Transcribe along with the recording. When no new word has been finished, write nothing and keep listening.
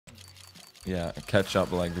yeah, catch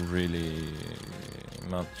up like really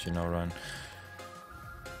much, you know, Ryan.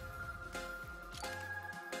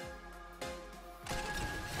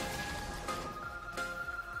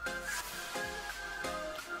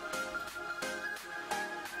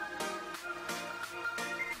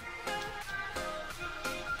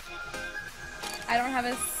 I don't have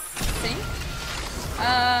a sink.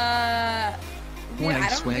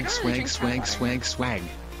 Swag.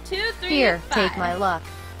 2, 3, Here, 5. take my luck.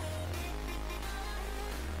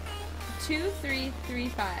 2, 3, 3,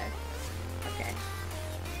 5. Okay.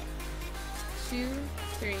 2,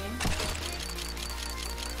 3.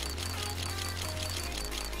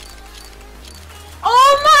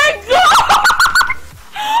 Oh my god!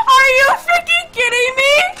 Are you freaking kidding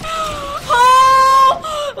me?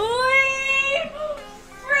 Holy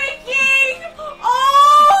freaking!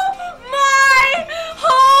 Oh my!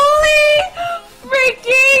 Holy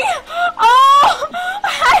freaking! Oh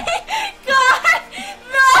my god!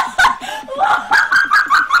 No!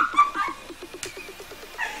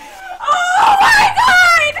 Oh my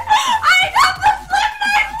god! I got the flip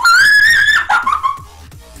knife!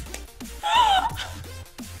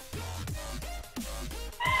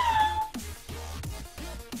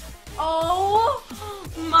 Oh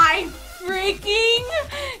my freaking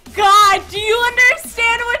god! Do you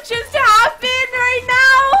understand what just happened right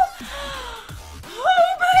now? Oh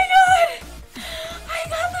my god! I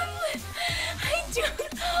got the flip. I do.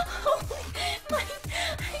 Holy my!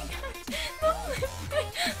 I got the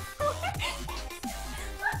flip.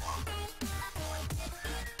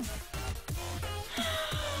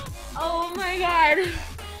 Oh my god!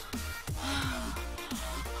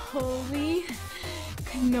 Holy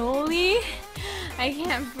cannoli! I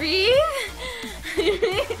can't breathe.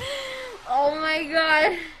 Oh my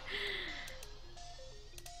god!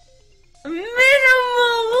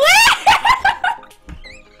 Minimal weight!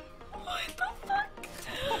 What the fuck?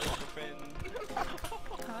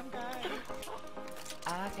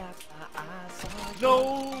 No,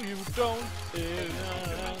 you don't.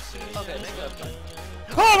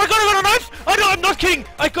 Oh my god, I got a knife! I'm not kidding!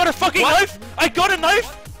 I got a fucking knife! I got a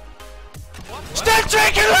knife! Stand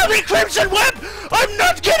track 11 Crimson Web! I'm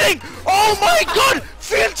not kidding! Oh my god!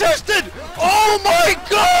 Field tested! Oh my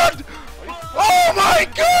god! Oh my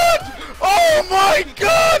god! Oh my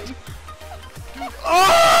god!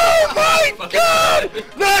 Oh my god!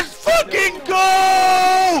 Let's fucking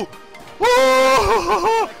go!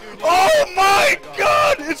 Oh, oh my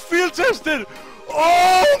god! It's field tested!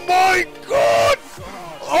 Oh my god!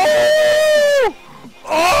 Oh!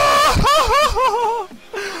 Oh!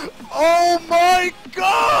 Oh my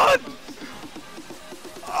god!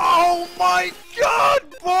 Oh my god,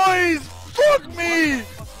 boys! Fuck me!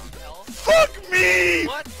 Fuck me!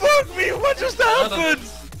 Fuck me! What just happened?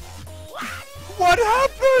 What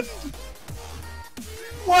happened?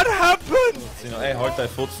 What happened? Ey, halt dein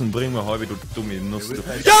Futzen, bring mir Heubi, du dumme Nuss. Du.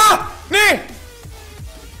 Ja! Nee!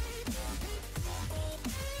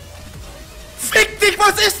 Fick dich,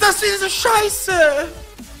 was ist das für diese Scheiße?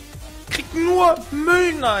 Krieg nur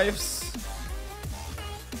Müllknives.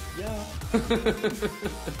 Ja.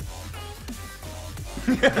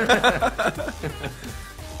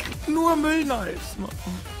 Krieg nur Müllknives, Mann.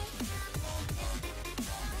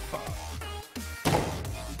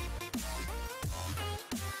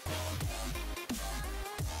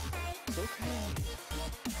 It's okay.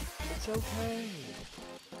 It's okay.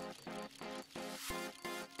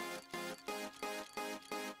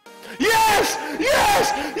 Yes!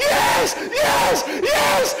 Yes! Yes! Yes!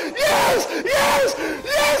 Yes! Yes! Yes!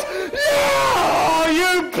 Yes! Oh,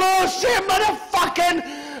 you bullshit motherfucking!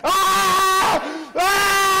 Ah!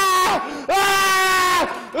 Ah! Ah!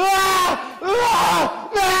 Ah!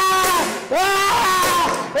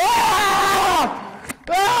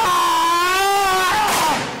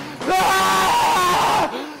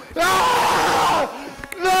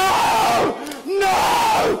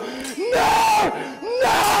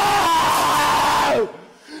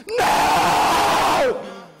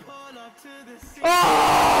 Ah!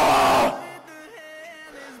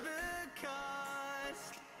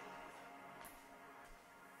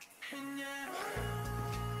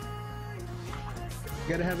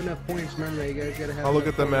 You gotta have enough points, remember, you guys gotta have I'll look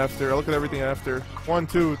at them points. after. I'll look at everything after. 1,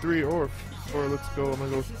 2, 3, or 4. Let's go. I'm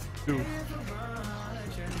gonna go 2.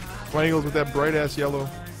 Triangles with that bright ass yellow.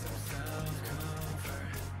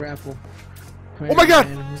 Raffle. Oh my god!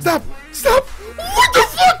 Stop! Stop! What the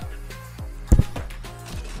fuck?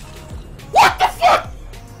 What the fuck?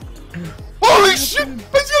 Holy shit!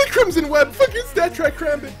 I see the Crimson Web! Fucking Stat Track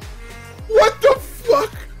crammed it! What the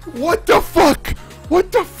fuck? What the fuck?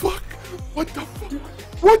 What the fuck? What the fuck?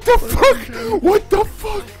 What the fuck? What the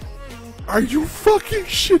fuck? Are you fucking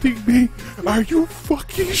shitting me? Are you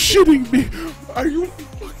fucking shitting me? Are you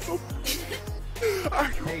fucking...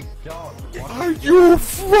 Are you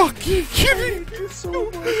fucking kidding me?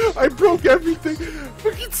 I broke everything.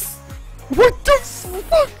 What the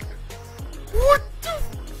fuck? What the...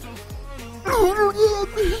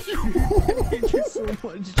 Thank you so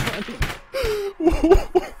much, Johnny.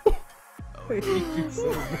 Thank you so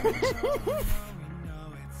much.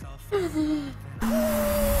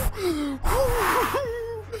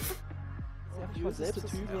 Mal selbst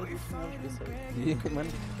Typ Nee, Mann,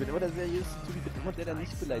 ich bin immer der seriöse Typ, ich bin immer der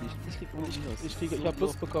nicht beleidigt. Ich krieg nur Minus. Ich hab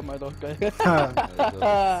Plus bekommen, Alter. Geil.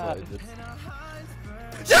 Alter,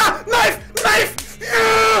 Ja! Knife! Knife!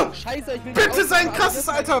 Ja! Scheiße, ich will Bitte sein krasses,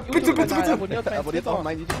 Alter! Bitte, bitte, bitte! Abonniert auch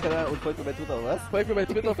meinen YouTube-Kanal und folgt mir bei Twitter, was? Folgt mir bei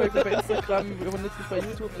Twitter, folgt mir bei Instagram, abonniert mich bei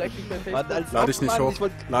YouTube, like mich bei Facebook. Lade ich nicht hoch.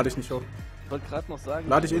 Lade ich nicht hoch. Ich wollte gerade noch sagen,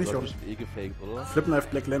 Lade ich eh nicht hoch. Eh gefaked, oder? Flipknife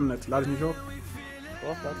Black Laminate. Lade ich nicht hoch.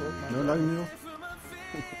 Doch, lade hoch. Ne, lade ich nicht hoch.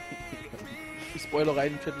 Ich spoiler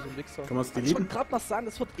rein, Chat ist ein Wichser. Kann man es Ich wollte deleten? gerade noch sagen,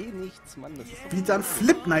 das wird eh nichts, Mann. Das ist doch Wie dann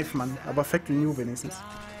Flipknife, Mann. Aber Factory New wenigstens.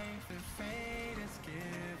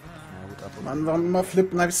 Mann, warum immer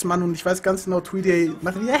Flipknives, Mann? Und ich weiß ganz genau, Tweety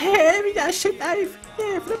macht wieder, hey, wieder Shitknife,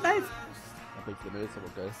 hey, Flipknife. Aber ich ist aber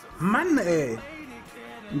geil. Mann, ey.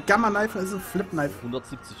 Ein Gamma-Knife ist ein Flipknife.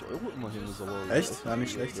 170 € immerhin ist aber... Echt? Ja,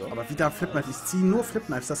 nicht schlecht. Ja. Aber wieder Flipknife. Ich ziehe nur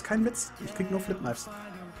Flipknives. Das ist kein Witz. Ich krieg nur Flipknives.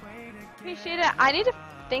 Appreciate it. I need to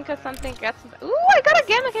think of something. Get some. Ooh, I got a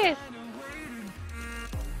gamma case.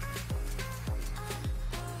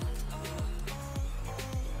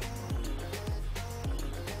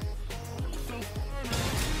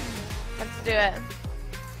 Let's do it.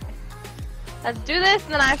 Let's do this,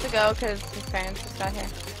 and then I have to go because his parents just got here.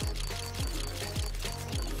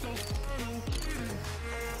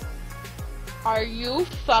 Are you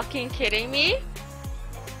fucking kidding me?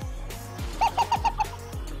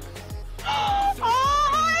 Oh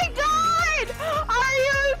my god! Are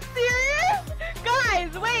you serious?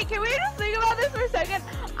 Guys, wait, can we just think about this for a second?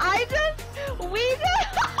 We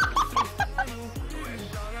just...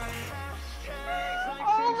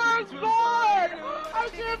 Oh my god! I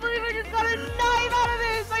can't believe I just got a knife out of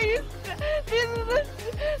this! Are you...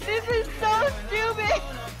 This is so stupid!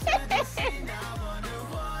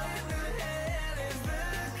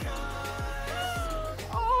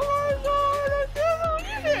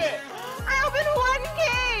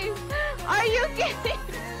 Are you kidding?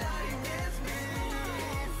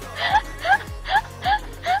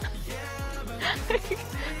 I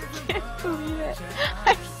can't believe it.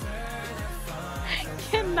 I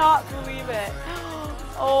cannot believe it.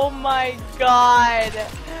 Oh my god.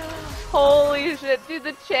 Holy shit. Dude,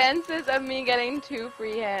 the chances of me getting 2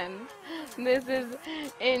 free hands. This is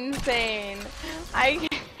insane. I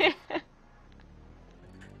can't.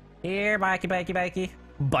 Here, bikey.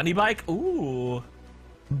 Bunny bike? Ooh.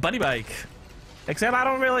 Bunny bike. Except I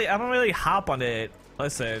don't really hop on it.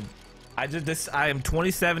 Listen, I am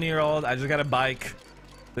 27-year-old. I just got a bike.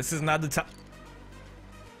 This is not the time.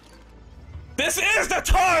 This is the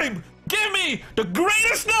time! Give me the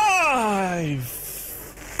greatest knife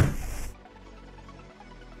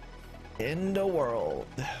in the world.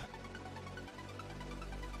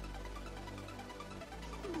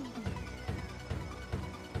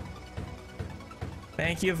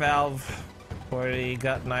 Thank you, Valve, for the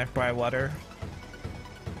gut knife by water.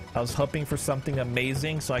 I was hoping for something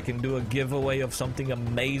amazing so I can do a giveaway of something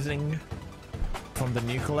amazing from the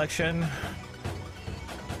new collection.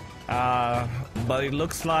 But it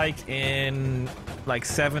looks like in like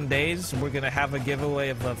 7 days we're gonna have a giveaway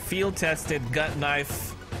of a field-tested gut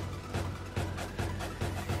knife.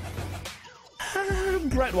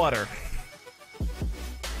 Brightwater.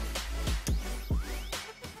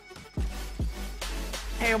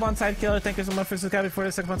 Hey, one side killer, thank you so much for subscribing for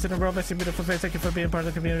the 6 months in a row. Bless you, beautiful face. Thank you for being part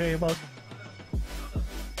of the community. Well,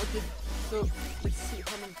 okay, so let's see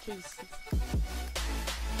how many cases.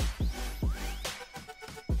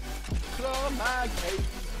 Chroma case.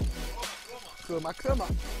 Chroma.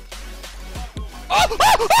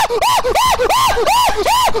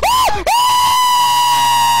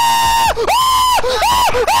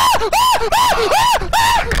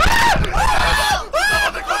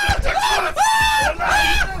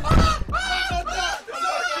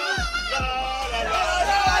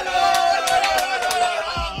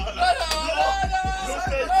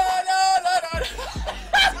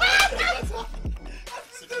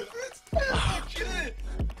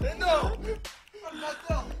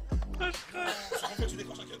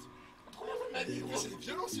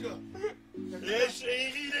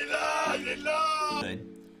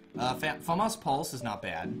 FOMOS Pulse is not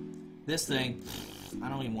bad. This thing, I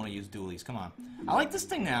don't even want to use dualies. Come on. I like this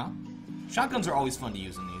thing now. Shotguns are always fun to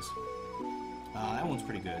use in these. That one's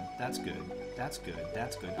pretty good. That's good. That's good.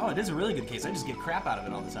 That's good. Oh, it is a really good case. I just get crap out of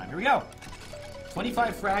it all the time. Here we go.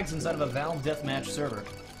 25 frags inside of a Valve Deathmatch server.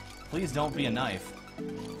 Please don't be a knife.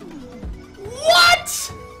 What?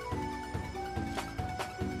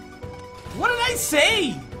 What did I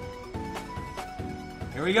say?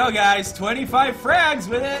 Here we go, guys. 25 frags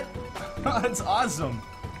with it. That's awesome.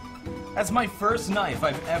 That's my first knife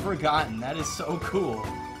I've ever gotten. That is so cool.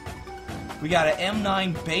 We got an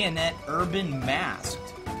M9 bayonet urban masked.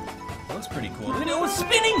 That looks pretty cool. Look at it, it's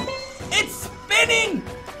spinning! It's spinning!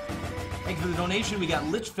 Thank you for the donation. We got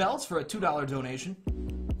Lich Felts for a $2 donation.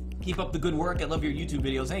 Keep up the good work. I love your YouTube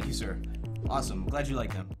videos. Thank you, sir. Awesome. Glad you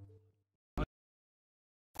like them.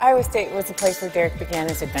 Iowa State was the place where Derek began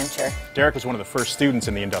his adventure. Derek was one of the first students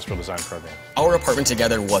in the industrial design program. Our apartment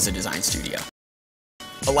together was a design studio.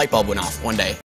 A light bulb went off one day.